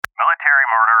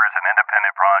Military Murder is an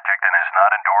independent project and is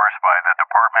not endorsed by the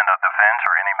Department of Defense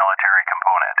or any military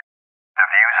component. The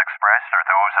views expressed are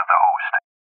those of the host.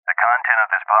 The content of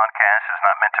this podcast is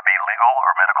not meant to be legal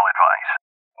or medical advice.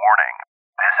 Warning: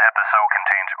 this episode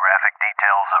contains graphic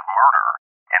details of murder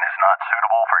and is not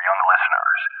suitable for young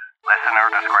listeners. Listener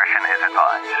discretion is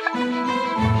advised.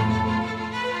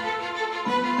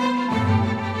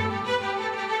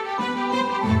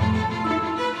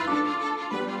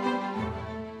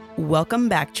 Welcome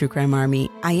back, True Crime Army.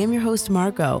 I am your host,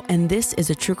 Margot, and this is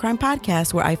a true crime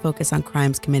podcast where I focus on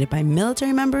crimes committed by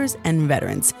military members and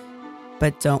veterans.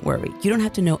 But don't worry, you don't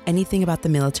have to know anything about the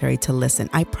military to listen.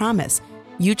 I promise.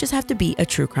 You just have to be a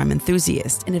true crime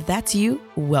enthusiast. And if that's you,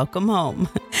 welcome home.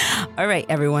 All right,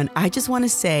 everyone. I just want to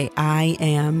say I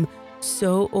am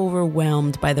so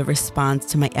overwhelmed by the response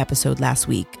to my episode last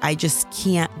week. I just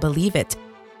can't believe it.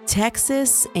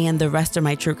 Texas and the rest of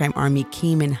my True Crime Army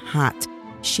came in hot,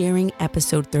 sharing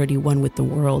episode 31 with the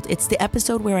world. It's the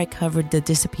episode where I covered the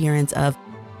disappearance of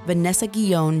Vanessa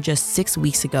Guillon just 6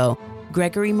 weeks ago,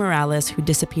 Gregory Morales, who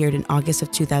disappeared in August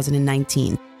of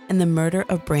 2019, and the murder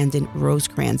of Brandon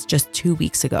Rosecrans just 2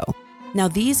 weeks ago. Now,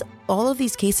 all of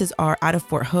these cases are out of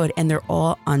Fort Hood and they're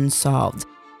all unsolved.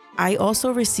 I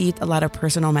also received a lot of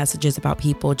personal messages about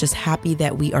people just happy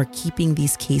that we are keeping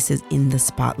these cases in the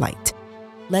spotlight.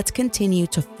 Let's continue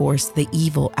to force the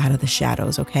evil out of the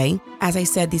shadows, okay? As I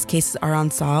said, these cases are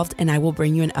unsolved and I will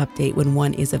bring you an update when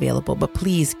one is available. But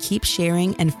please keep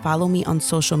sharing and follow me on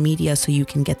social media so you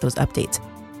can get those updates.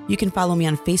 You can follow me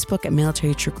on Facebook at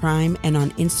Military True Crime and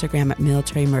on Instagram at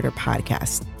Military Murder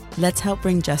Podcast. Let's help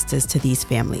bring justice to these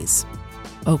families.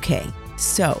 Okay,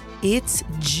 so it's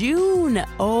June.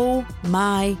 Oh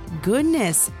my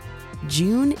goodness.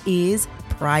 June is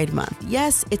Pride Month.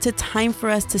 Yes, it's a time for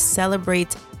us to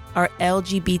celebrate our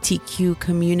LGBTQ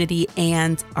community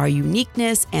and our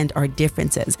uniqueness and our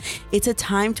differences. It's a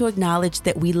time to acknowledge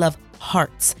that we love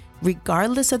hearts,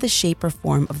 regardless of the shape or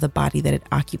form of the body that it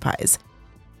occupies.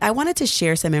 I wanted to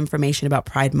share some information about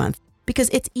Pride Month because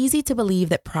it's easy to believe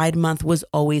that Pride Month was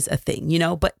always a thing,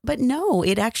 but no,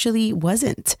 it actually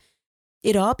wasn't.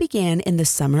 It all began in the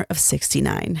summer of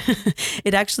 '69.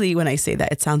 It actually, when I say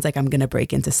that, it sounds like I'm going to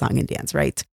break into song and dance,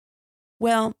 right?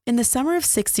 Well, in the summer of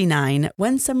 '69,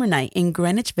 one summer night in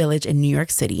Greenwich Village in New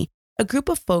York City, a group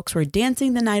of folks were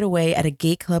dancing the night away at a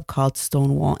gay club called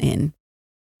Stonewall Inn.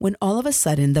 When all of a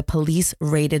sudden, the police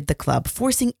raided the club,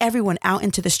 forcing everyone out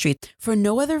into the street for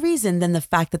no other reason than the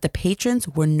fact that the patrons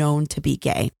were known to be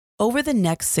gay. Over the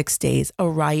next 6 days, a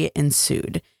riot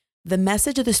ensued. The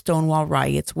message of the Stonewall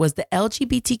riots was the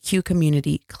LGBTQ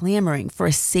community clamoring for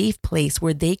a safe place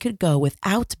where they could go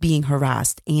without being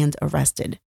harassed and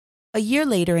arrested. A year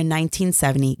later, in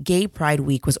 1970, Gay Pride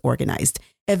Week was organized,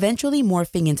 eventually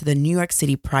morphing into the New York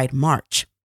City Pride March.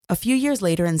 A few years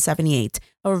later, in '78,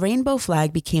 a rainbow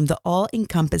flag became the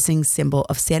all-encompassing symbol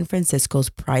of San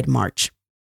Francisco's Pride March.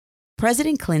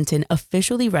 President Clinton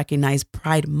officially recognized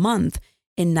Pride Month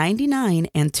in '99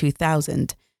 and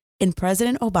 2000. And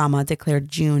President Obama declared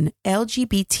June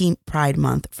LGBT Pride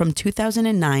Month from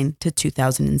 2009 to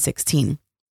 2016.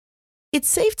 It's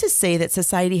safe to say that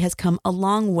society has come a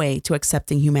long way to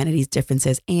accepting humanity's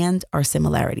differences and our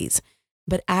similarities.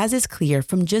 But as is clear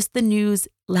from just the news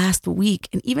last week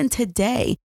and even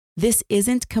today, this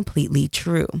isn't completely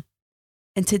true.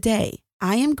 And today,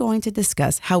 I am going to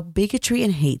discuss how bigotry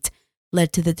and hate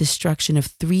led to the destruction of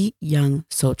 3 young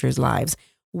soldiers' lives.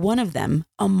 One of them,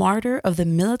 a martyr of the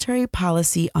military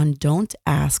policy on don't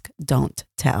ask, don't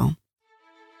tell.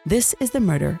 This is the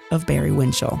murder of Barry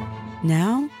Winchell.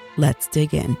 Now, let's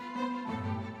dig in.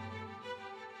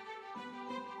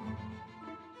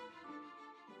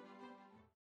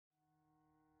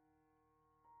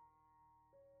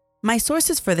 My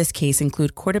sources for this case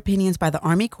include court opinions by the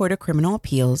Army Court of Criminal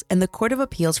Appeals and the Court of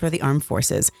Appeals for the Armed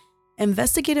Forces,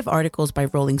 investigative articles by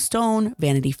Rolling Stone,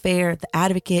 Vanity Fair, The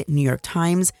Advocate, New York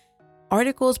Times,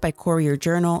 articles by Courier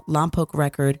Journal, Lompoc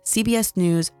Record, CBS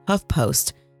News,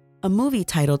 HuffPost, a movie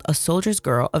titled A Soldier's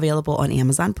Girl available on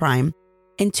Amazon Prime,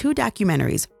 and 2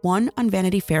 documentaries, one on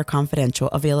Vanity Fair Confidential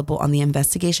available on the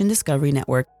Investigation Discovery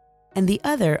Network, and the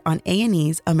other on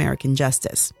A&E's American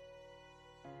Justice.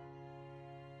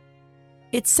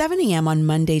 It's 7 a.m. on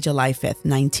Monday, July 5th,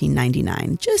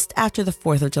 1999, just after the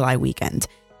 4th of July weekend.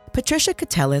 Patricia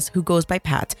Catellis, who goes by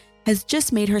Pat, has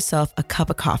just made herself a cup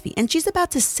of coffee and she's about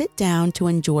to sit down to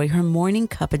enjoy her morning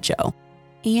cup of joe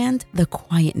and the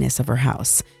quietness of her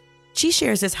house. She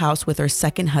shares this house with her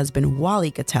second husband,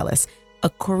 Wally Catellis, a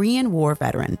Korean War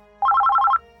veteran.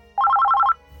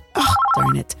 Oh,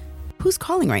 darn it. Who's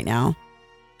calling right now?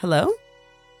 Hello?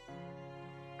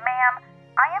 Ma'am,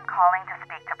 I am calling to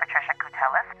speak to Patricia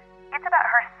Katelis. It's about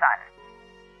her son.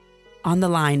 On the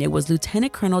line, it was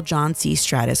Lieutenant Colonel John C.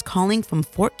 Stratus calling from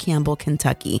Fort Campbell,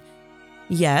 Kentucky.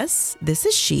 Yes, this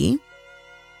is she.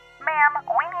 Ma'am,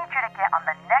 we need you to get on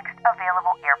the next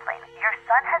available airplane. Your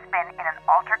son has been in an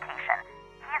altercation.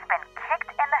 He's been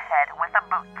kicked in the head with a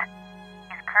boot.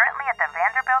 He's currently at the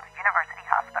Vanderbilt University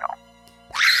Hospital.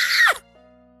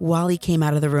 Wally came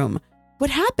out of the room. What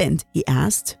happened? He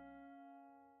asked.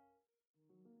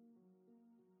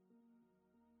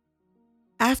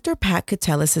 After Pat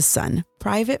Katelis' son,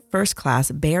 Private First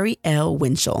Class Barry L.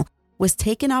 Winchell, was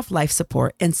taken off life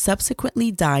support and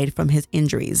subsequently died from his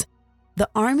injuries, the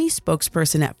Army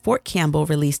spokesperson at Fort Campbell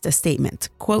released a statement,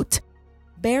 quote,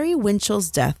 "Barry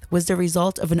Winchell's death was the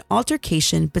result of an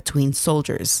altercation between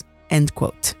soldiers," end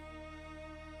quote.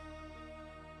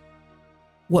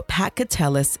 What Pat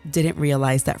Katelis didn't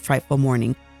realize that frightful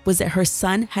morning was that her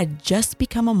son had just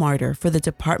become a martyr for the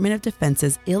Department of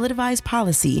Defense's ill-advised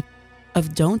policy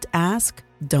of don't ask,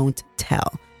 don't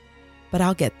tell. But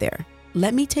I'll get there.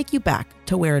 Let me take you back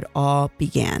to where it all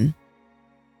began.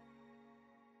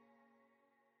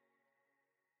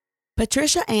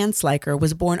 Patricia Ann Sliker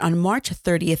was born on March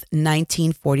 30th,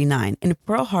 1949 in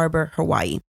Pearl Harbor,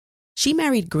 Hawaii. She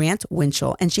married Grant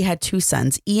Winchell and she had two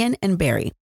sons, Ian and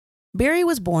Barry. Barry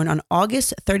was born on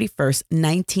August 31st,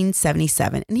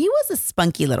 1977, and he was a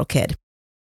spunky little kid.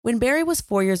 When Barry was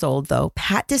 4 years old, though,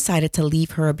 Pat decided to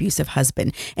leave her abusive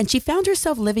husband, and she found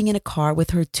herself living in a car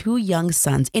with her two young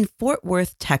sons in Fort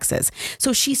Worth, Texas.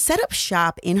 So she set up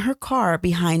shop in her car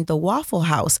behind the Waffle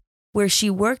House, where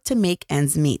she worked to make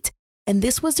ends meet. And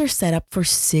this was their setup for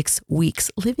 6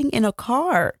 weeks, living in a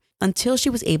car, until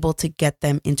she was able to get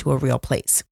them into a real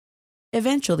place.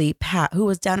 Eventually, Pat, who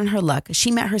was down on her luck, she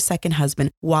met her second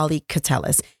husband, Wally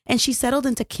Katelis, and she settled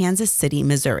into Kansas City,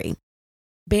 Missouri.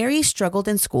 Barry struggled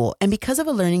in school, and because of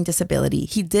a learning disability,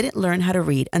 he didn't learn how to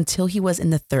read until he was in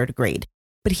the 3rd grade.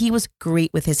 But he was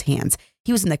great with his hands.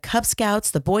 He was in the Cub Scouts,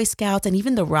 the Boy Scouts, and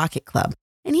even the Rocket Club.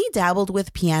 And he dabbled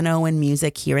with piano and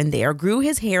music here and there, grew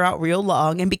his hair out real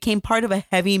long, and became part of a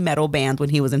heavy metal band when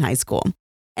he was in high school.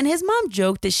 And his mom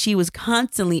joked that she was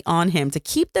constantly on him to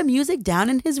keep the music down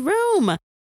in his room.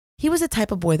 He was the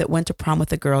type of boy that went to prom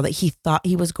with a girl that he thought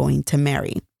he was going to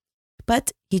marry.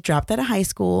 But he dropped out of high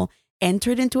school,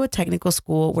 entered into a technical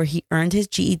school where he earned his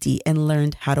GED and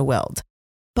learned how to weld.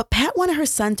 But Pat wanted her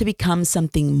son to become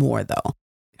something more, though.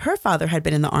 Her father had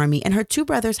been in the Army, and her two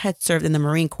brothers had served in the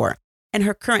Marine Corps, and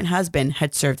her current husband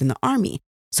had served in the Army.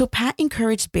 So Pat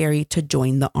encouraged Barry to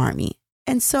join the Army.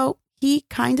 And so he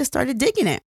kind of started digging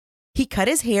it. He cut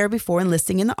his hair before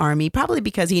enlisting in the Army, probably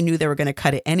because he knew they were going to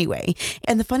cut it anyway.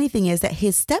 And the funny thing is that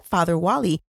his stepfather,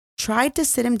 Wally, tried to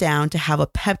sit him down to have a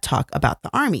pep talk about the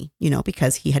Army,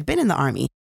 because he had been in the Army.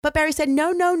 But Barry said,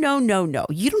 no.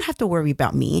 You don't have to worry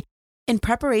about me. In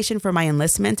preparation for my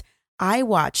enlistment, I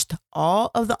watched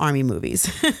all of the Army movies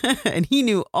and he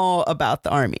knew all about the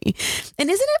Army.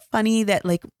 And isn't it funny that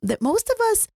that most of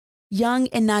us young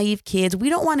and naive kids, we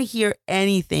don't want to hear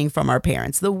anything from our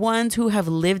parents, the ones who have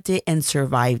lived it and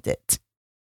survived it.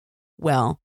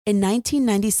 Well, in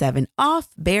 1997, off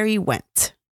Barry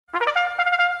went.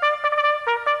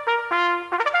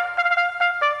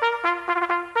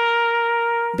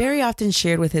 Barry often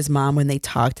shared with his mom when they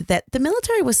talked that the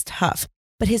military was tough,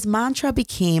 but his mantra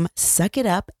became suck it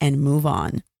up and move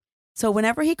on. So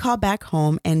whenever he called back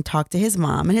home and talked to his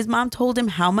mom, and his mom told him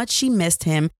how much she missed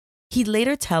him, he'd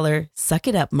later tell her, suck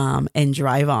it up, Mom, and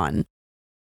drive on.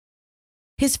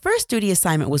 His first duty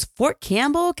assignment was Fort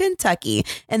Campbell, Kentucky,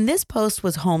 and this post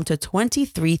was home to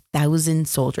 23,000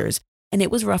 soldiers, and it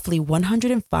was roughly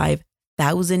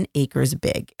 105,000 acres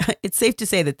big. It's safe to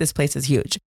say that this place is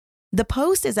huge. The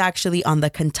post is actually on the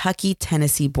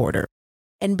Kentucky-Tennessee border,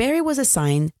 and Barry was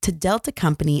assigned to Delta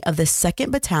Company of the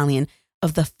 2nd Battalion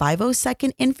of the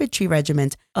 502nd Infantry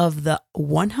Regiment of the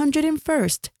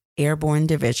 101st Airborne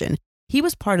Division. He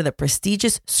was part of the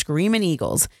prestigious Screamin'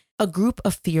 Eagles, a group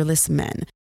of fearless men.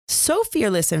 So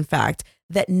fearless, in fact,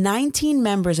 that 19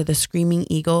 members of the Screaming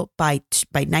Eagle by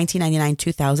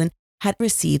 1999-2000 had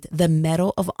received the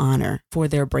Medal of Honor for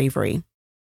their bravery.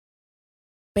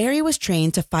 Barry was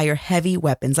trained to fire heavy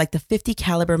weapons like the 50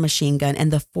 caliber machine gun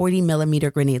and the 40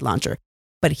 millimeter grenade launcher.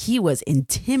 But he was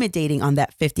intimidating on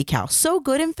that 50 cal, so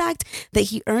good, in fact, that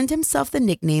he earned himself the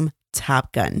nickname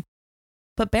Top Gun.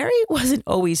 But Barry wasn't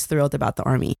always thrilled about the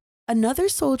Army. Another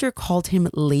soldier called him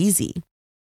lazy.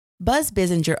 Buzz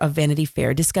Bissinger of Vanity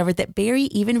Fair discovered that Barry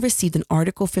even received an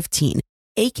Article 15,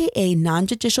 aka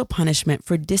non-judicial punishment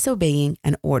for disobeying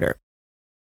an order.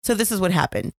 So this is what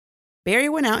happened. Barry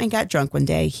went out and got drunk one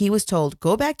day. He was told,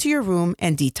 go back to your room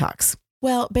and detox.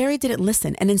 Well, Barry didn't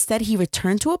listen, and instead he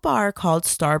returned to a bar called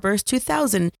Starburst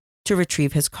 2000 to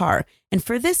retrieve his car. And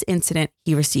for this incident,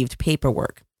 he received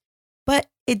paperwork. But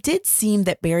it did seem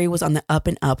that Barry was on the up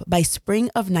and up by spring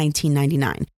of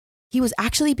 1999. He was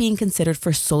actually being considered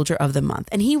for Soldier of the Month,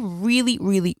 and he really,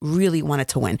 really, really wanted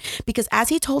to win because as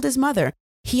he told his mother,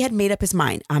 he had made up his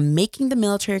mind on making the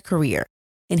military career.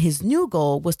 And his new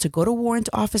goal was to go to warrant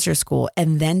officer school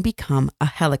and then become a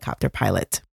helicopter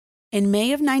pilot. In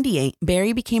May of 98,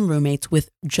 Barry became roommates with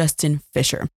Justin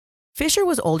Fisher. Fisher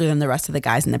was older than the rest of the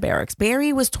guys in the barracks.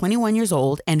 Barry was 21 years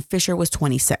old and Fisher was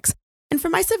 26. And for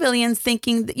my civilians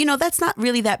thinking, that's not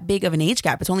really that big of an age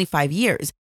gap. It's only 5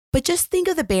 years. But just think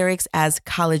of the barracks as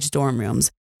college dorm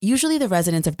rooms. Usually the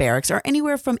residents of barracks are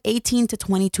anywhere from 18 to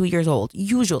 22 years old,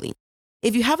 usually.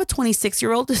 If you have a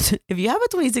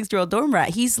 26-year-old dorm rat,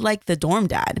 he's like the dorm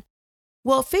dad.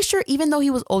 Well, Fisher, even though he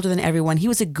was older than everyone, he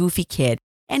was a goofy kid.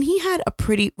 And he had a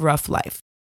pretty rough life.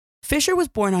 Fisher was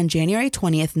born on January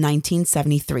 20th,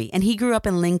 1973, and he grew up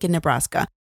in Lincoln, Nebraska.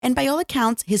 And by all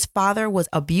accounts, his father was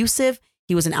abusive,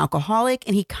 he was an alcoholic,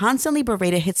 and he constantly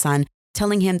berated his son,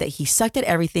 telling him that he sucked at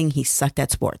everything, he sucked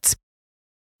at sports.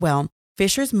 Well,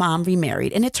 Fisher's mom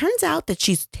remarried, and it turns out that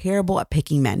she's terrible at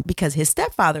picking men because his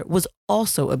stepfather was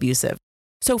also abusive.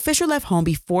 So Fisher left home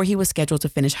before he was scheduled to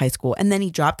finish high school, and then he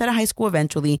dropped out of high school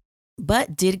eventually,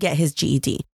 but did get his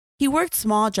GED. He worked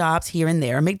small jobs here and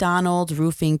there, McDonald's,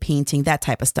 roofing, painting, that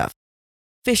type of stuff.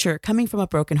 Fisher, coming from a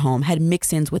broken home, had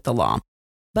mix-ins with the law.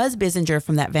 Buzz Bissinger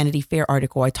from that Vanity Fair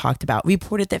article I talked about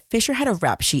reported that Fisher had a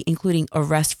rap sheet including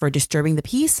arrest for disturbing the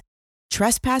peace,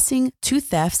 trespassing, 2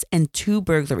 thefts, and 2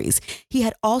 burglaries. He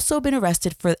had also been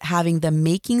arrested for having the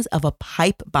makings of a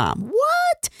pipe bomb.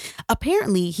 What?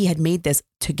 Apparently, he had made this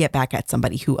to get back at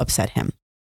somebody who upset him.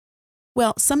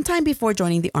 Well, sometime before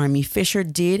joining the Army, Fisher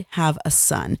did have a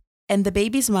son, and the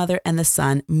baby's mother and the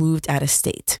son moved out of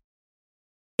state.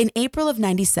 In April of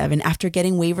 97, after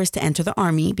getting waivers to enter the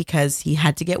Army, because he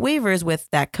had to get waivers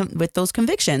with those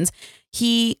convictions,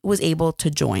 he was able to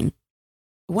join.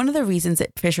 One of the reasons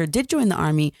that Fisher did join the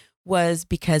Army was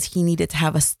because he needed to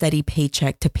have a steady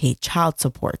paycheck to pay child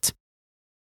support.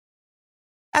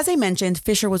 As I mentioned,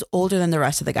 Fisher was older than the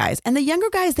rest of the guys, and the younger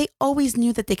guys, they always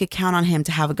knew that they could count on him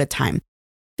to have a good time.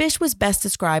 Fish was best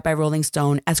described by Rolling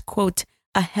Stone as, quote,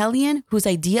 a hellion whose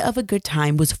idea of a good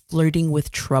time was flirting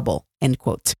with trouble, end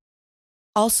quote.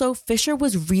 Also, Fisher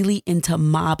was really into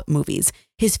mob movies.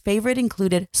 His favorite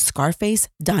included Scarface,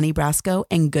 Donnie Brasco,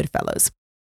 and Goodfellas.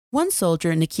 One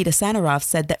soldier, Nikita Sanarov,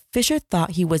 said that Fisher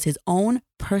thought he was his own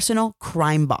personal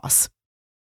crime boss.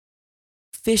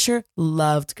 Fisher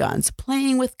loved guns,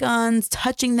 playing with guns,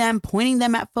 touching them, pointing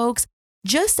them at folks,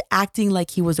 just acting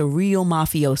like he was a real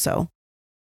mafioso.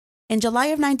 In July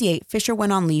of 98, Fisher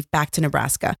went on leave back to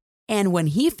Nebraska. And when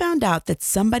he found out that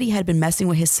somebody had been messing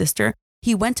with his sister,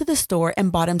 he went to the store and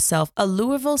bought himself a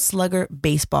Louisville Slugger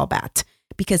baseball bat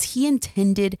because he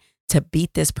intended to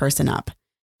beat this person up.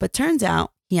 But turns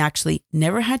out he actually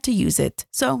never had to use it,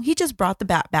 so he just brought the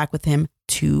bat back with him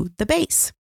to the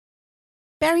base.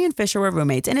 Barry and Fisher were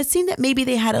roommates, and it seemed that maybe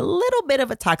they had a little bit of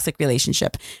a toxic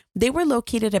relationship. They were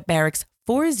located at Barracks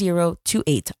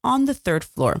 4028 on the 3rd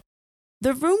floor.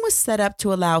 The room was set up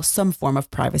to allow some form of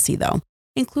privacy, though,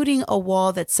 including a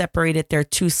wall that separated their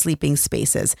 2 sleeping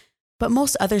spaces, but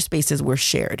most other spaces were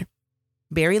shared.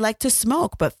 Barry liked to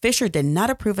smoke, but Fisher did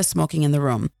not approve of smoking in the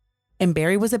room. And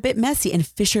Barry was a bit messy, and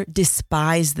Fisher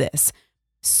despised this.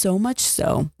 So much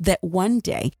so that one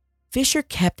day, Fisher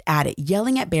kept at it,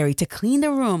 yelling at Barry to clean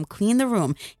the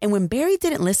room. And when Barry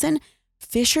didn't listen,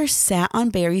 Fisher sat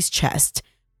on Barry's chest,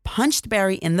 punched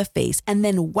Barry in the face, and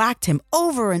then whacked him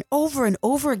over and over and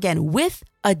over again with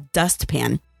a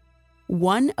dustpan.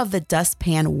 One of the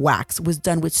dustpan whacks was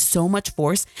done with so much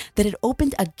force that it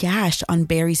opened a gash on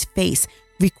Barry's face,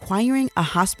 requiring a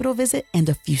hospital visit and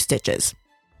a few stitches.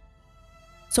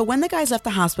 So when the guys left the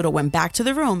hospital, went back to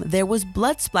the room, there was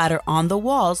blood splatter on the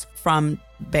walls from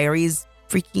Barry's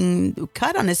freaking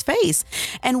cut on his face.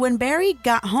 And when Barry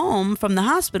got home from the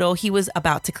hospital, he was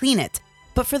about to clean it.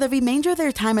 But for the remainder of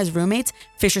their time as roommates,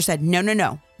 Fisher said,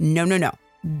 no,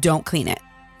 don't clean it.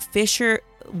 Fisher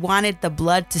wanted the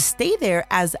blood to stay there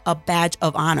as a badge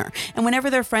of honor. And whenever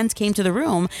their friends came to the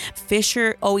room,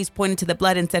 Fisher always pointed to the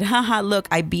blood and said, haha, look,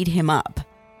 I beat him up.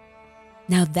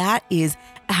 Now that is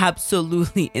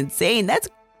absolutely insane.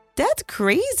 That's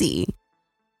crazy.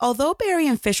 Although Barry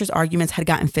and Fisher's arguments had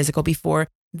gotten physical before,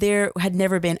 there had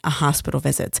never been a hospital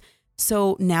visit.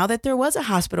 So now that there was a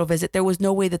hospital visit, there was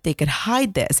no way that they could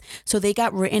hide this. So they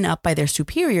got written up by their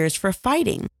superiors for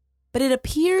fighting. But it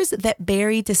appears that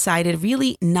Barry decided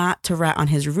really not to rat on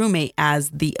his roommate as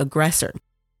the aggressor.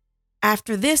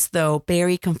 After this, though,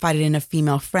 Barry confided in a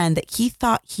female friend that he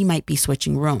thought he might be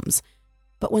switching rooms.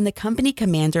 But when the company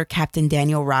commander, Captain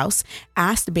Daniel Rouse,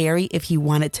 asked Barry if he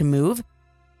wanted to move,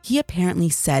 he apparently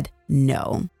said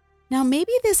no. Now,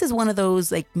 maybe this is one of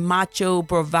those macho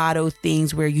bravado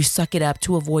things where you suck it up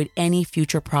to avoid any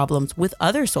future problems with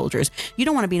other soldiers. You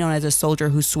don't want to be known as a soldier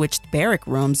who switched barracks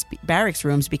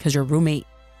rooms because your roommate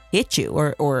hit you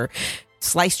or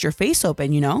sliced your face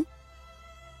open, you know?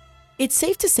 It's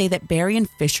safe to say that Barry and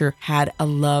Fisher had a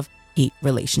love-hate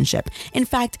relationship. In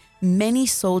fact, many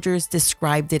soldiers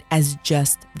described it as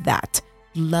just that,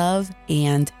 love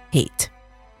and hate.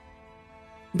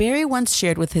 Barry once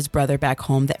shared with his brother back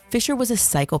home that Fisher was a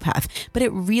psychopath, but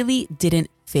it really didn't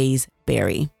faze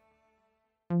Barry.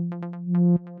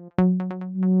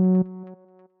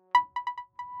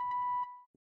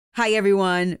 Hi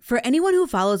everyone. For anyone who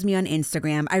follows me on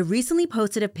Instagram, I recently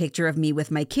posted a picture of me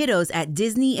with my kiddos at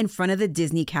Disney in front of the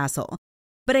Disney Castle.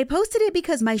 But I posted it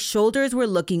because my shoulders were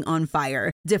looking on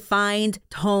fire, defined,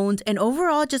 toned, and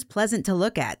overall just pleasant to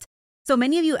look at. So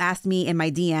many of you asked me in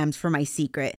my DMs for my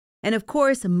secret. And of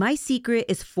course, my secret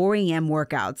is 4 a.m.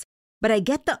 workouts. But I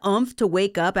get the oomph to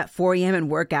wake up at 4 a.m. and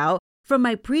work out from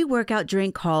my pre-workout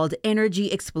drink called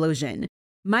Energy Explosion.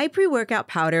 My pre-workout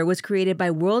powder was created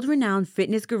by world-renowned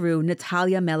fitness guru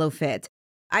Natalia Melofit.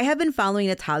 I have been following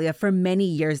Natalia for many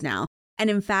years now.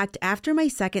 And in fact, after my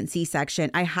second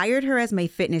C-section, I hired her as my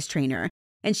fitness trainer.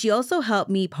 And she also helped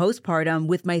me postpartum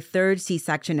with my third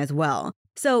C-section as well.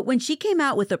 So when she came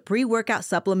out with a pre-workout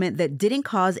supplement that didn't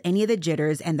cause any of the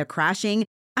jitters and the crashing,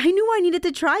 I knew I needed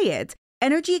to try it.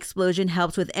 Energy Explosion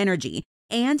helps with energy,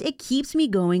 and it keeps me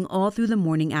going all through the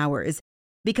morning hours.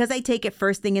 Because I take it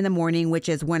first thing in the morning, which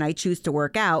is when I choose to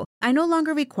work out, I no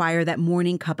longer require that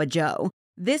morning cup of joe.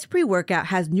 This pre-workout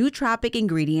has nootropic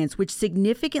ingredients which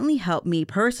significantly help me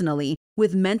personally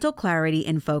with mental clarity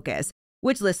and focus.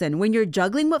 Which, listen, when you're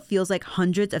juggling what feels like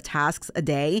hundreds of tasks a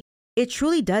day, it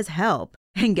truly does help.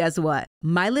 And guess what?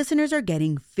 My listeners are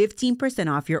getting 15%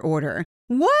 off your order.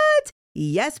 What?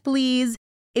 Yes, please.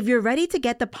 If you're ready to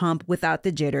get the pump without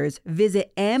the jitters,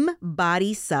 visit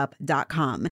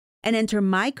mbodysup.com and enter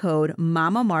my code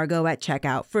MAMAMargo at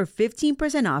checkout for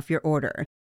 15% off your order.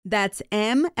 That's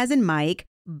M as in Mike,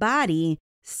 body,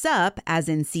 sup as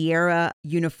in Sierra,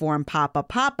 uniform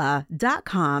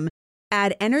papa.com.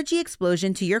 Add Energy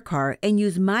Explosion to your cart and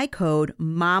use my code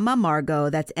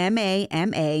MAMAMargot, that's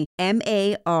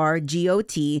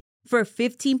MAMAMARGOT, for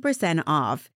 15%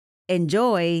 off.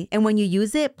 Enjoy, and when you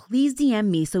use it, please DM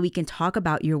me so we can talk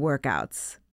about your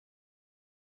workouts.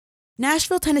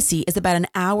 Nashville, Tennessee is about an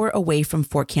hour away from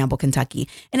Fort Campbell, Kentucky,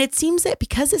 and it seems that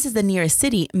because this is the nearest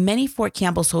city, many Fort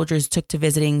Campbell soldiers took to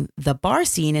visiting the bar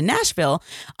scene in Nashville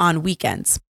on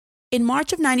weekends. In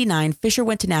March of '99, Fisher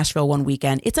went to Nashville one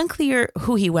weekend. It's unclear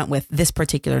who he went with this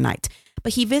particular night,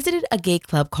 but he visited a gay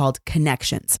club called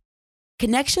Connections.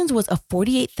 Connections was a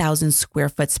 48,000 square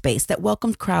foot space that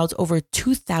welcomed crowds over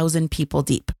 2,000 people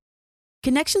deep.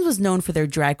 Connections was known for their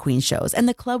drag queen shows, and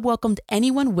the club welcomed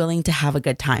anyone willing to have a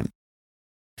good time.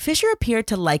 Fisher appeared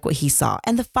to like what he saw,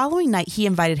 and the following night he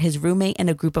invited his roommate and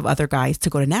a group of other guys to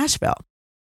go to Nashville.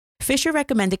 Fisher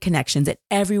recommended Connections, and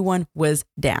everyone was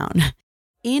down.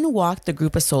 In walked the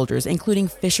group of soldiers, including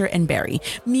Fisher and Barry,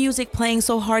 music playing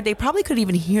so hard they probably couldn't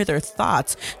even hear their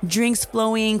thoughts, drinks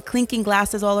flowing, clinking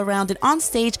glasses all around, and on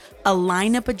stage, a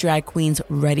lineup of drag queens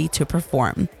ready to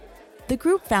perform. The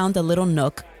group found a little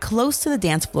nook close to the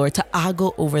dance floor to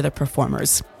ogle over the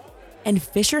performers. And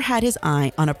Fisher had his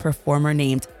eye on a performer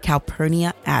named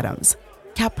Calpurnia Adams.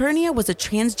 Calpurnia was a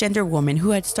transgender woman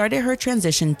who had started her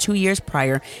transition 2 years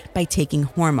prior by taking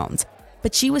hormones.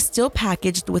 But she was still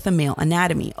packaged with a male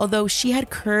anatomy, although she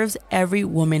had curves every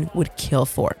woman would kill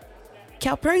for.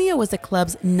 Calpurnia was the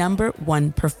club's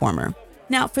 #1 performer.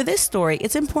 Now, for this story,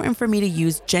 it's important for me to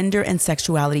use gender and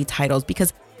sexuality titles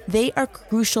because they are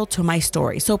crucial to my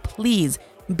story. So please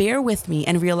bear with me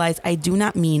and realize I do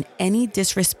not mean any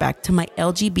disrespect to my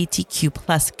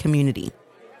LGBTQ+ community.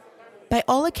 By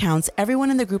all accounts,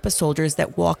 everyone in the group of soldiers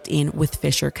that walked in with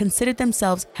Fisher considered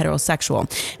themselves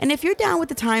heterosexual. And if you're down with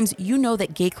the times, you know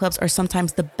that gay clubs are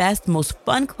sometimes the best, most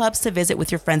fun clubs to visit with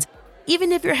your friends.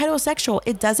 Even if you're heterosexual,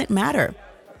 it doesn't matter.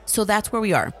 So that's where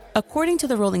we are. According to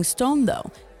the Rolling Stone, though,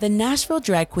 the Nashville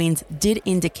drag queens did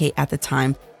indicate at the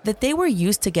time that they were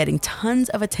used to getting tons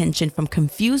of attention from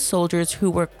confused soldiers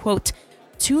who were, quote,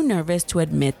 too nervous to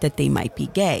admit that they might be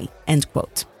gay, end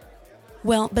quote.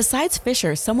 Well, besides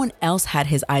Fisher, someone else had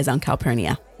his eyes on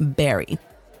Calpurnia, Barry.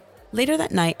 Later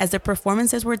that night, as the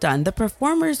performances were done, the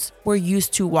performers were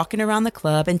used to walking around the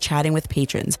club and chatting with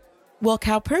patrons. Well,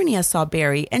 Calpurnia saw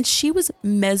Barry and she was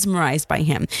mesmerized by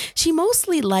him. She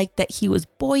mostly liked that he was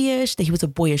boyish, that he was a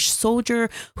boyish soldier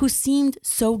who seemed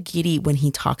so giddy when he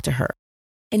talked to her.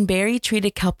 And Barry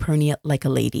treated Calpurnia like a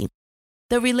lady.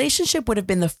 The relationship would have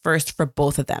been the first for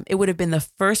both of them. It would have been the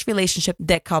first relationship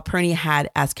that Calpurnia had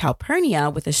as Calpurnia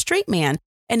with a straight man,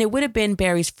 and it would have been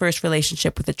Barry's first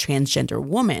relationship with a transgender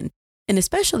woman, and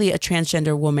especially a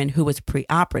transgender woman who was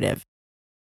preoperative.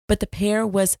 But the pair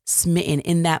was smitten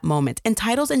in that moment, and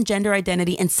titles and gender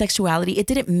identity and sexuality, it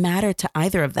didn't matter to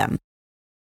either of them.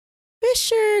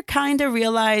 Fisher kind of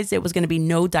realized it was going to be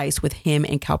no dice with him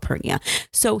and Calpurnia.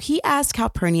 So he asked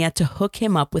Calpurnia to hook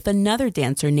him up with another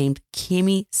dancer named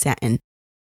Kimmy Satin.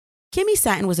 Kimmy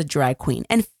Satin was a drag queen,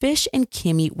 and Fish and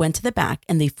Kimmy went to the back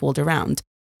and they fooled around,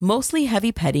 mostly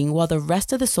heavy petting while the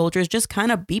rest of the soldiers just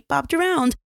kind of beep-bopped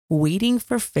around, waiting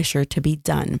for Fisher to be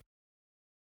done.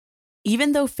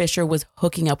 Even though Fisher was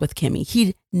hooking up with Kimmy,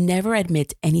 he'd never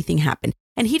admit anything happened.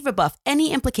 And he'd rebuff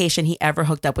any implication he ever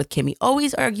hooked up with Kimmy,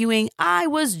 always arguing, "I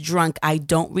was drunk, I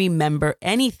don't remember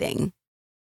anything."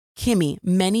 Kimmy,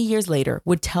 many years later,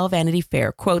 would tell Vanity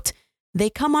Fair, quote, "They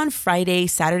come on Friday,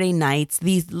 Saturday nights,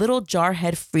 these little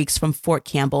jarhead freaks from Fort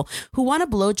Campbell who want a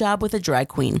blowjob with a drag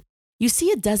queen. You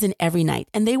see a dozen every night,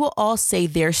 and they will all say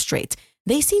they're straight.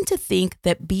 They seem to think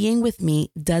that being with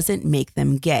me doesn't make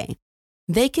them gay.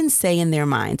 They can say in their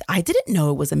mind, I didn't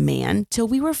know it was a man till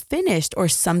we were finished or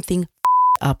something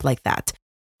up like that.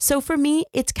 So for me,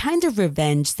 it's kind of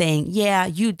revenge saying, yeah,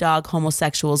 you dog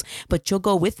homosexuals, but you'll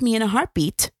go with me in a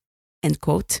heartbeat." End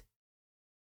quote.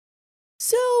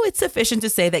 So it's sufficient to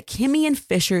say that Kimmy and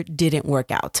Fisher didn't work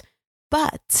out.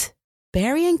 But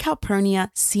Barry and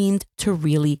Calpurnia seemed to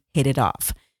really hit it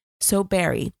off. So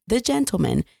Barry, the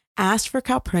gentleman, asked for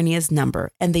Calpurnia's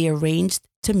number and they arranged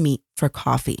to meet for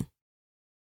coffee.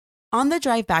 On the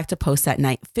drive back to Post that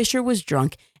night, Fisher was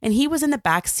drunk and he was in the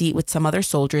back seat with some other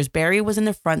soldiers. Barry was in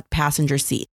the front passenger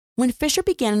seat. When Fisher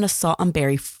began an assault on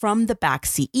Barry from the back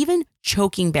seat, even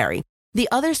choking Barry, the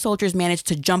other soldiers managed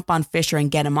to jump on Fisher and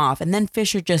get him off, and then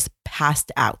Fisher just passed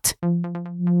out.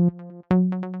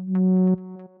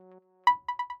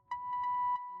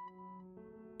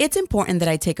 It's important that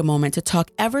I take a moment to talk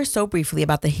ever so briefly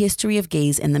about the history of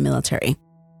gays in the military.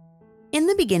 In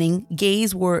the beginning,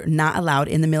 gays were not allowed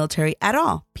in the military at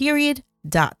all, period.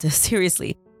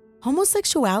 Seriously.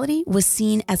 Homosexuality was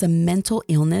seen as a mental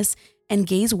illness and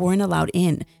gays weren't allowed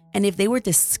in. And if they were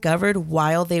discovered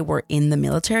while they were in the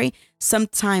military,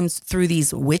 sometimes through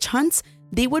these witch hunts,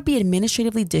 they would be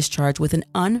administratively discharged with an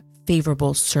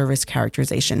unfavorable service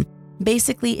characterization.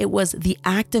 Basically, it was the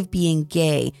act of being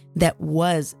gay that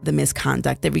was the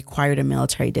misconduct that required a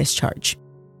military discharge.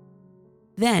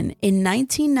 Then, in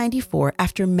 1994,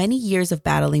 after many years of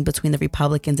battling between the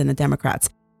Republicans and the Democrats,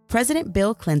 President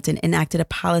Bill Clinton enacted a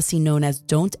policy known as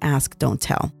Don't Ask, Don't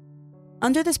Tell.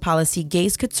 Under this policy,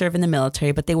 gays could serve in the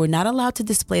military, but they were not allowed to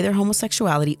display their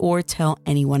homosexuality or tell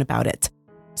anyone about it.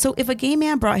 So if a gay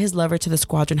man brought his lover to the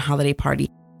squadron holiday party,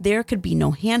 there could be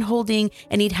no hand-holding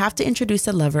and he'd have to introduce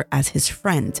the lover as his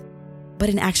friend. But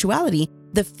in actuality,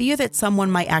 the fear that someone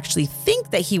might actually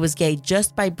think that he was gay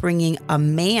just by bringing a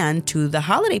man to the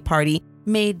holiday party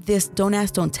made this Don't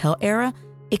Ask, Don't Tell era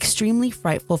extremely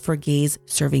frightful for gays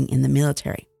serving in the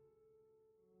military.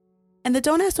 And the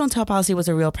Don't Ask, Don't Tell policy was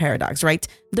a real paradox, right?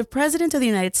 The President of the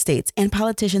United States and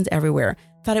politicians everywhere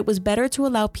thought it was better to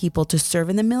allow people to serve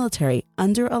in the military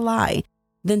under a lie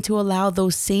than to allow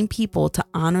those same people to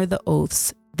honor the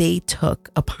oaths they took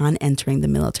upon entering the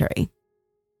military.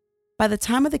 By the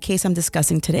time of the case I'm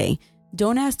discussing today,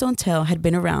 Don't Ask, Don't Tell had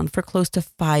been around for close to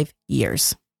 5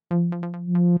 years.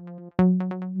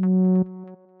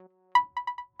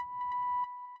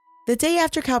 The day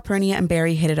after Calpurnia and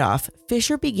Barry hit it off,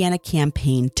 Fisher began a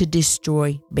campaign to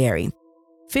destroy Barry.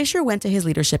 Fisher went to his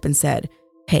leadership and said,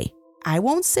 "Hey, I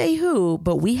won't say who,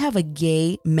 but we have a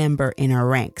gay member in our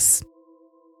ranks."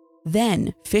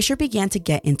 Then Fisher began to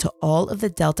get into all of the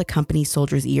Delta Company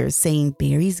soldiers' ears saying,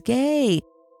 "Barry's gay.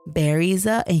 Barry's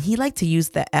and he liked to use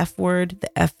the F word,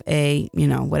 the F-A,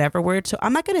 whatever word. So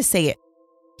I'm not going to say it.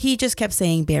 He just kept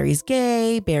saying Barry's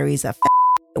gay, Barry's a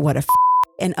what a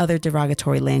and other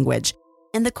derogatory language.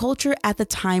 And the culture at the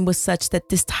time was such that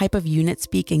this type of unit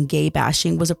speak and gay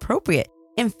bashing was appropriate.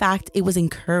 In fact, it was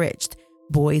encouraged.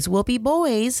 Boys will be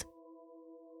boys.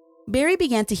 Barry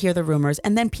began to hear the rumors,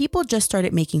 and then people just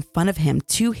started making fun of him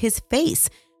to his face.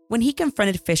 When he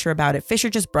confronted Fisher about it, Fisher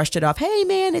just brushed it off. "Hey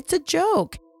man, it's a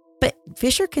joke." But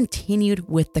Fisher continued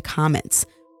with the comments.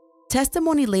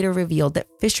 Testimony later revealed that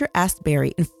Fisher asked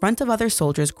Barry in front of other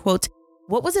soldiers, quote,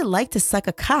 "What was it like to suck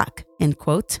a cock?" End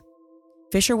quote.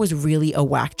 Fisher was really a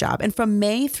whack job. And from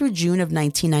May through June of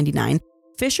 1999,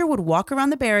 Fisher would walk around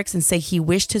the barracks and say he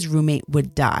wished his roommate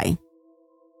would die.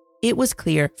 It was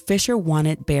clear Fisher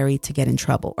wanted Barry to get in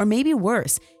trouble, or maybe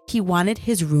worse, he wanted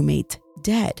his roommate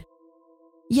dead.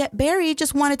 Yet Barry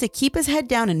just wanted to keep his head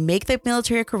down and make the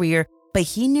military career, but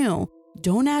he knew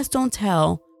Don't Ask, Don't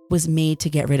Tell was made to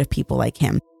get rid of people like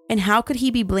him. And how could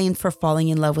he be blamed for falling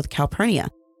in love with Calpurnia?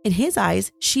 In his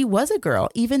eyes, she was a girl,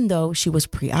 even though she was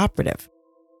preoperative.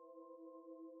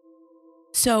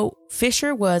 So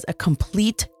Fisher was a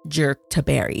complete jerk to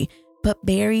Barry, but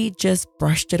Barry just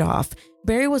brushed it off.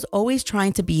 Barry was always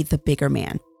trying to be the bigger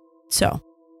man. So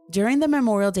during the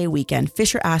Memorial Day weekend,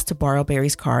 Fisher asked to borrow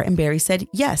Barry's car, and Barry said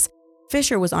yes.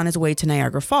 Fisher was on his way to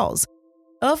Niagara Falls.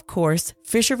 Of course,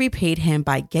 Fisher repaid him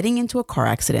by getting into a car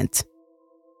accident.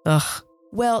 Ugh.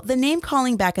 Well, the name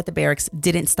calling back at the barracks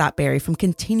didn't stop Barry from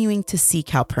continuing to see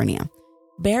Calpurnia.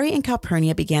 Barry and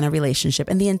Calpurnia began a relationship,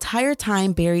 and the entire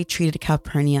time Barry treated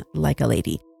Calpurnia like a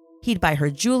lady. He'd buy her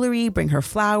jewelry, bring her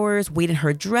flowers, wait in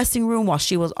her dressing room while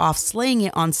she was off slaying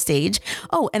it on stage.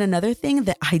 Oh, and another thing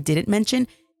that I didn't mention,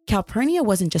 Calpurnia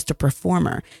wasn't just a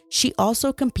performer. She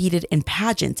also competed in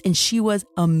pageants, and she was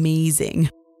amazing.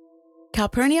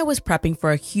 Calpurnia was prepping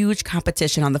for a huge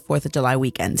competition on the 4th of July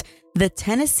weekend, the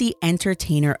Tennessee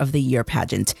Entertainer of the Year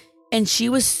pageant. And she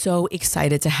was so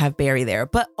excited to have Barry there.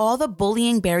 But all the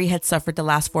bullying Barry had suffered the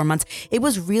last 4 months, it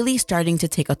was really starting to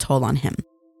take a toll on him.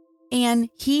 And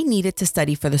he needed to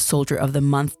study for the Soldier of the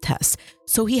Month test,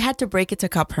 so he had to break it to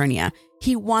Calpurnia.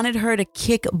 He wanted her to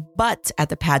kick butt at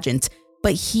the pageant,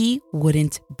 but he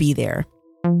wouldn't be there.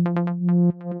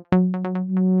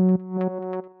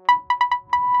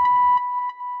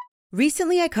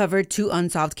 Recently, I covered 2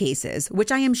 unsolved cases,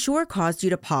 which I am sure caused you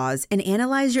to pause and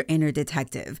analyze your inner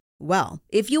detective. Well,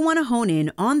 if you want to hone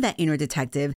in on that inner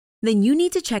detective, then you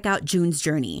need to check out June's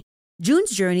Journey.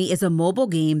 June's Journey is a mobile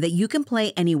game that you can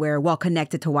play anywhere while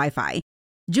connected to Wi-Fi.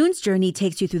 June's Journey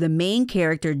takes you through the main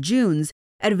character, June's,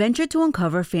 adventure to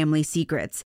uncover family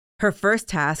secrets. Her first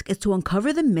task is to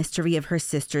uncover the mystery of her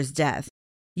sister's death.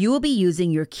 You will be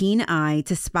using your keen eye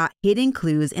to spot hidden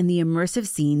clues in the immersive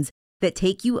scenes that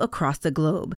take you across the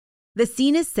globe. The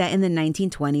scene is set in the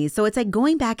 1920s, so it's like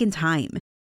going back in time.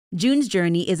 June's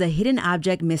Journey is a hidden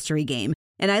object mystery game,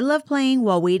 and I love playing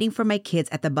while waiting for my kids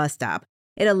at the bus stop.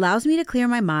 It allows me to clear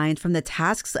my mind from the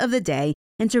tasks of the day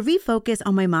and to refocus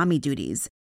on my mommy duties.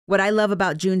 What I love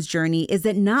about June's Journey is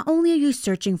that not only are you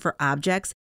searching for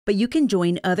objects, but you can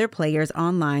join other players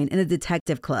online in a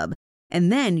detective club.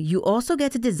 And then you also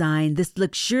get to design this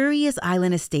luxurious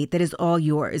island estate that is all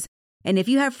yours. And if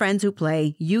you have friends who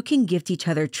play, you can gift each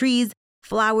other trees,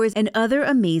 flowers, and other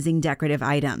amazing decorative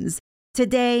items.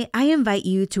 Today, I invite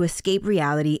you to escape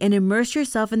reality and immerse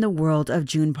yourself in the world of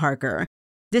June Parker.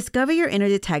 Discover your inner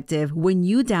detective when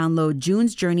you download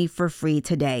June's Journey for free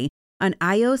today on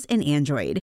iOS and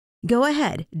Android. Go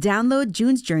ahead, download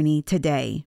June's Journey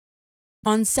today.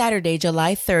 On Saturday,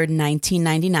 July 3rd,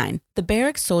 1999, the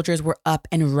barracks soldiers were up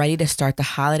and ready to start the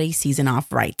holiday season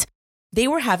off right. They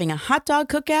were having a hot dog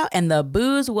cookout and the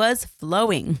booze was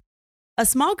flowing. A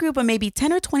small group of maybe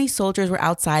 10 or 20 soldiers were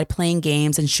outside playing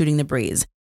games and shooting the breeze.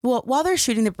 Well, while they're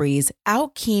shooting the breeze,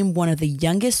 out came one of the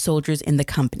youngest soldiers in the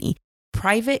company,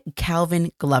 Private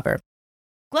Calvin Glover.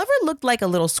 Glover looked like a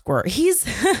little squirt. He's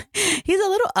a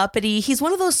little uppity. He's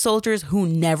one of those soldiers who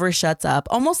never shuts up,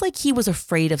 almost like he was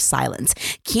afraid of silence.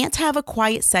 Can't have a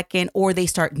quiet second or they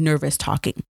start nervous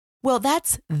talking. Well,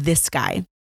 that's this guy.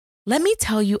 Let me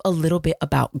tell you a little bit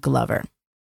about Glover.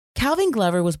 Calvin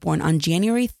Glover was born on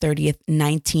January 30th,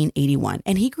 1981,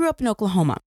 and he grew up in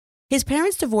Oklahoma. His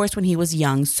parents divorced when he was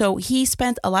young, so he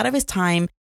spent a lot of his time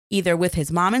either with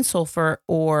his mom in Sulphur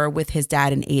or with his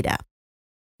dad in Ada.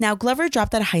 Now, Glover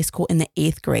dropped out of high school in the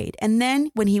 8th grade, and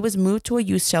then when he was moved to a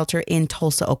youth shelter in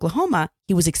Tulsa, Oklahoma,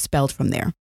 he was expelled from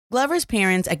there. Glover's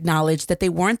parents acknowledged that they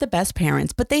weren't the best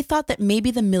parents, but they thought that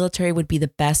maybe the military would be the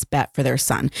best bet for their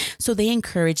son, so they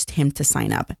encouraged him to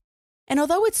sign up. And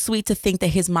although it's sweet to think that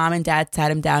his mom and dad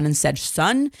sat him down and said,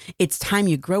 "Son, it's time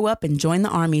you grow up and join the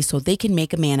army so they can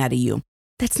make a man out of you,"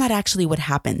 that's not actually what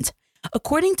happened.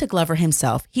 According to Glover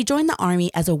himself, he joined the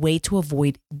army as a way to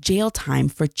avoid jail time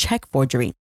for check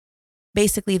forgery.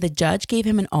 Basically, the judge gave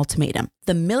him an ultimatum,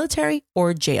 the military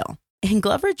or jail, and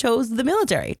Glover chose the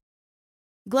military.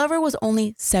 Glover was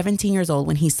only 17 years old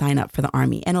when he signed up for the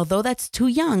army, and although that's too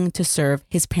young to serve,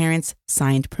 his parents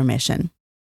signed permission.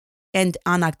 And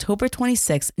on October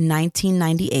 26,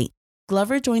 1998,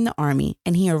 Glover joined the army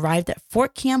and he arrived at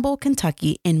Fort Campbell,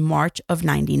 Kentucky in March of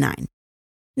 99.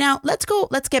 Now, let's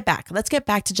get back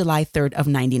to July 3rd of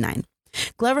 99.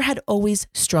 Glover had always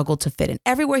struggled to fit in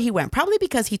everywhere he went, probably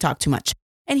because he talked too much.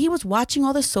 And he was watching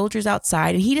all the soldiers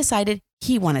outside, and he decided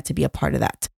he wanted to be a part of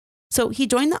that. So he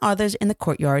joined the others in the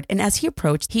courtyard, and as he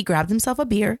approached, he grabbed himself a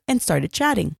beer and started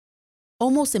chatting.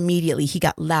 Almost immediately, he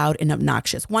got loud and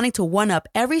obnoxious, wanting to one-up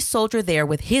every soldier there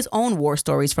with his own war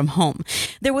stories from home.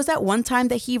 There was that one time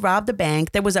that he robbed a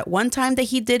bank. There was that one time that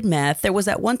he did meth. There was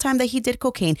that one time that he did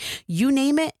cocaine. You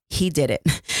name it, he did it.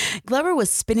 Glover was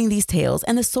spinning these tales,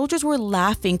 and the soldiers were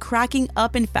laughing, cracking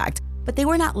up, in fact. But they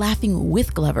were not laughing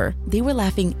with Glover. They were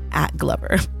laughing at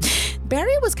Glover.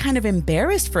 Barry was kind of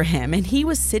embarrassed for him, and he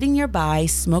was sitting nearby,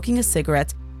 smoking a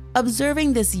cigarette,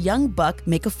 observing this young buck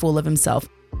make a fool of himself,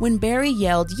 when Barry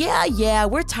yelled, Yeah,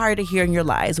 we're tired of hearing your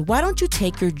lies. Why don't you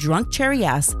take your drunk cherry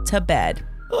ass to bed?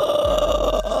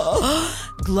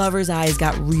 Glover's eyes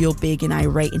got real big and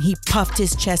irate, and he puffed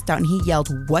his chest out and he yelled,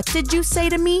 What did you say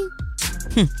to me?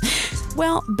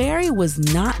 Well, Barry was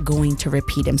not going to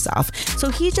repeat himself, so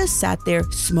he just sat there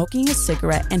smoking a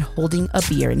cigarette and holding a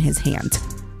beer in his hand.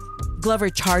 Glover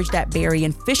charged at Barry,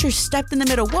 and Fisher stepped in the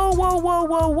middle. Whoa.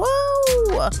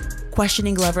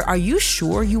 Questioning Glover, are you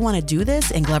sure you want to do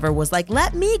this? And Glover was like,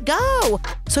 let me go.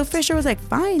 So Fisher was like,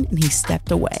 fine, and he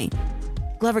stepped away.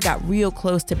 Glover got real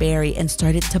close to Barry and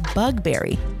started to bug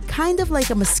Barry, kind of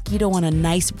like a mosquito on a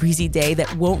nice breezy day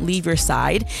that won't leave your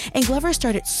side. And Glover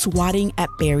started swatting at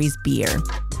Barry's beer.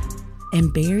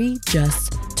 And Barry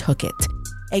just took it.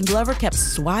 And Glover kept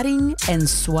swatting and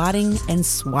swatting and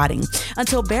swatting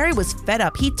until Barry was fed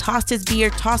up. He tossed his beer,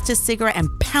 tossed his cigarette, and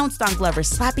pounced on Glover,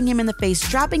 slapping him in the face,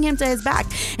 dropping him to his back.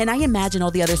 And I imagine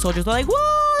all the other soldiers were like,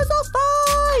 whoa, it's a fight!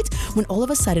 When all of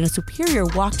a sudden, a superior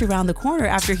walked around the corner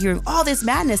after hearing all this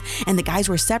madness, and the guys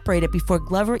were separated before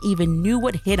Glover even knew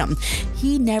what hit him.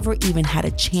 He never even had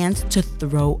a chance to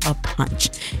throw a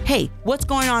punch. Hey, what's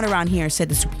going on around here? Said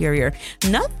the superior.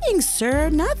 Nothing, sir,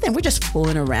 nothing. We're just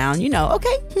fooling around,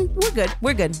 okay?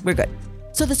 We're good.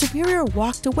 So the superior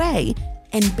walked away,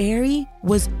 and Barry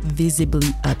was visibly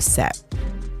upset.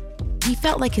 He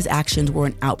felt like his actions were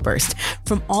an outburst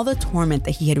from all the torment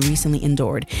that he had recently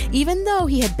endured. Even though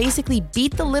he had basically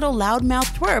beat the little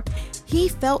loudmouth twerp, he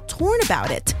felt torn about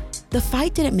it. The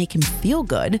fight didn't make him feel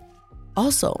good.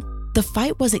 Also, the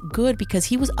fight wasn't good because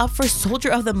he was up for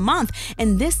Soldier of the Month,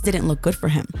 and this didn't look good for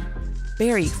him.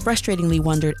 Barry frustratingly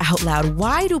wondered out loud,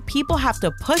 why do people have to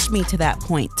push me to that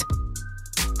point?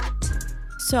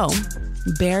 So,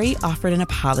 Barry offered an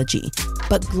apology,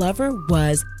 but Glover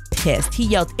was pissed. He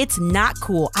yelled, it's not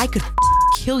cool. I could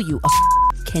kill you.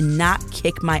 Cannot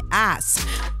kick my ass.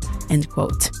 End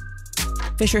quote.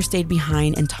 Fisher stayed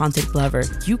behind and taunted Glover.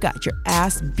 You got your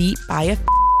ass beat by a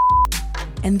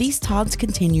And these taunts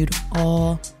continued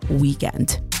all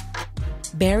weekend.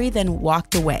 Barry then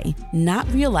walked away, not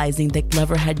realizing that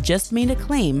Glover had just made a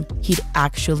claim he'd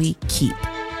actually keep.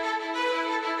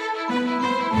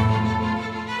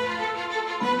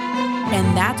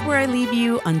 And that's where I leave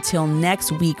you until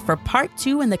next week for part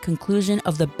 2 and the conclusion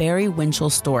of the Barry Winchell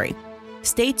story.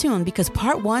 Stay tuned because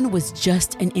part 1 was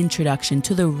just an introduction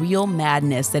to the real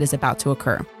madness that is about to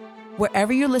occur.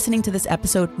 Wherever you're listening to this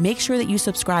episode, make sure that you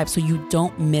subscribe so you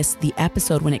don't miss the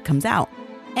episode when it comes out.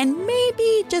 And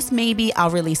maybe, just maybe, I'll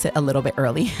release it a little bit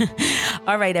early.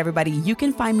 All right, everybody, you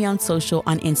can find me on social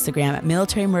on Instagram at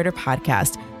Military Murder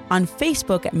Podcast, on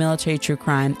Facebook at Military True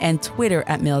Crime, and Twitter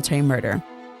at Military Murder.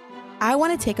 I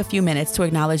want to take a few minutes to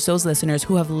acknowledge those listeners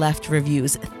who have left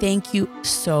reviews. Thank you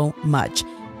so much.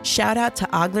 Shout out to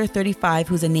Ogler35,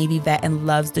 who's a Navy vet and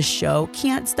loves the show.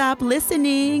 Can't stop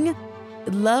listening.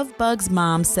 Love Bug's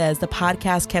mom says the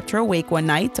podcast kept her awake one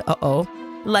night.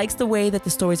 Likes the way that the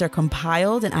stories are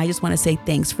compiled, and I just want to say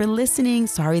thanks for listening.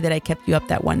 Sorry that I kept you up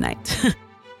that one night.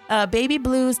 Baby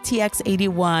Blues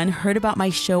TX81 heard about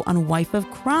my show on Wife of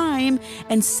Crime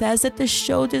and says that the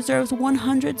show deserves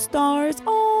 100 stars.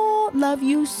 Oh, love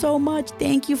you so much.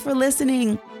 Thank you for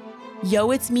listening.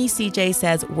 Yo, it's me, CJ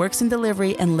says, works in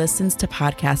delivery and listens to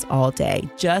podcasts all day.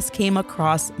 Just came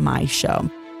across my show.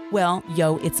 Well,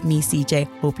 yo, it's me, CJ.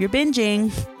 Hope you're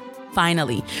binging.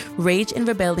 Finally, Rage and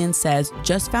Rebellion says,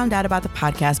 just found out about the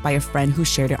podcast by a friend who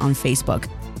shared it on Facebook.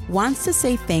 Wants to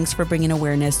say thanks for bringing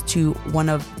awareness to one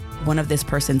of this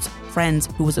person's friends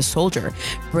who was a soldier,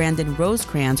 Brandon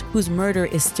Rosecrans, whose murder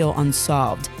is still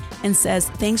unsolved, and says,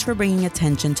 thanks for bringing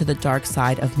attention to the dark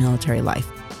side of military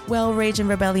life. Well, Rage and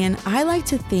Rebellion, I like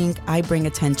to think I bring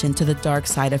attention to the dark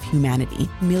side of humanity,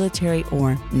 military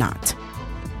or not.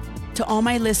 To all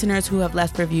my listeners who have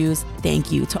left reviews,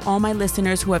 thank you. To all my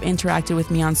listeners who have interacted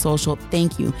with me on social,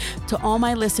 thank you. To all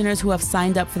my listeners who have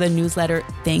signed up for the newsletter,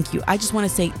 thank you. I just want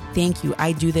to say thank you.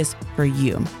 I do this for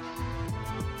you.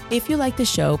 If you like the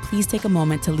show, please take a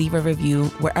moment to leave a review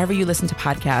wherever you listen to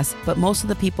podcasts, but most of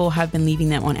the people have been leaving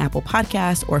them on Apple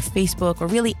Podcasts or Facebook or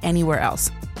really anywhere else.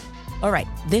 All right,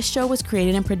 this show was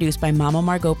created and produced by Mama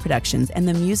Margot Productions, and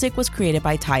the music was created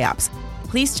by Ty-Ops.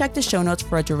 Please check the show notes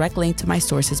for a direct link to my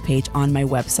sources page on my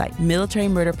website,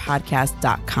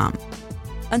 militarymurderpodcast.com.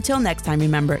 Until next time,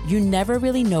 remember, you never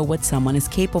really know what someone is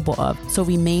capable of, so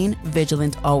remain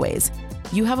vigilant always.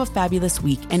 You have a fabulous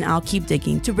week, and I'll keep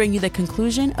digging to bring you the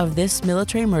conclusion of this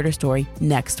military murder story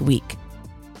next week.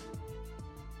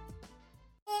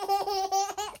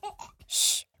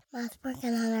 Shh, Mom's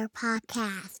working on our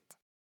podcast.